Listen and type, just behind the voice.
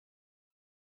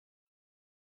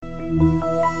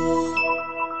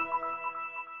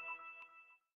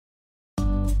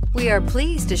We are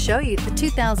pleased to show you the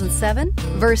 2007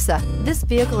 Versa. This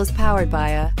vehicle is powered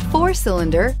by a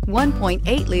 4-cylinder,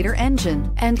 1.8-liter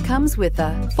engine and comes with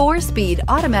a 4-speed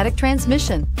automatic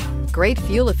transmission. Great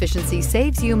fuel efficiency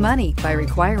saves you money by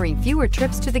requiring fewer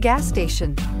trips to the gas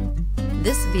station.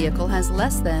 This vehicle has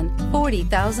less than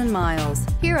 40,000 miles.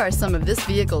 Here are some of this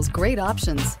vehicle's great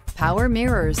options: power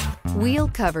mirrors, wheel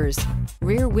covers,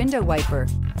 rear window wiper.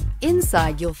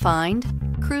 Inside you'll find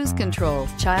cruise control,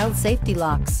 child safety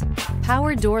locks,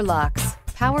 power door locks,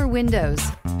 power windows,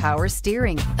 power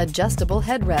steering, adjustable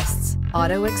headrests,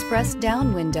 auto express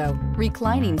down window,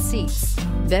 reclining seats,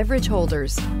 beverage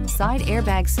holders, side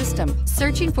airbag system.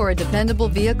 Searching for a dependable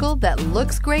vehicle that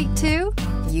looks great too?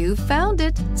 You found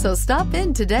it, so stop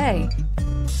in today.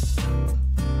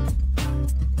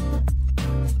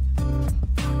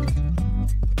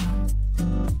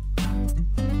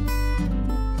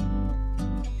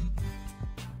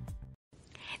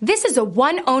 This is a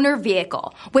one-owner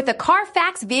vehicle with a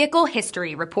Carfax Vehicle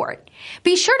History Report.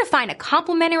 Be sure to find a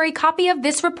complimentary copy of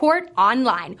this report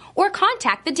online or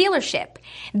contact the dealership.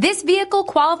 This vehicle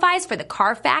qualifies for the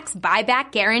Carfax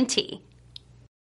Buyback Guarantee.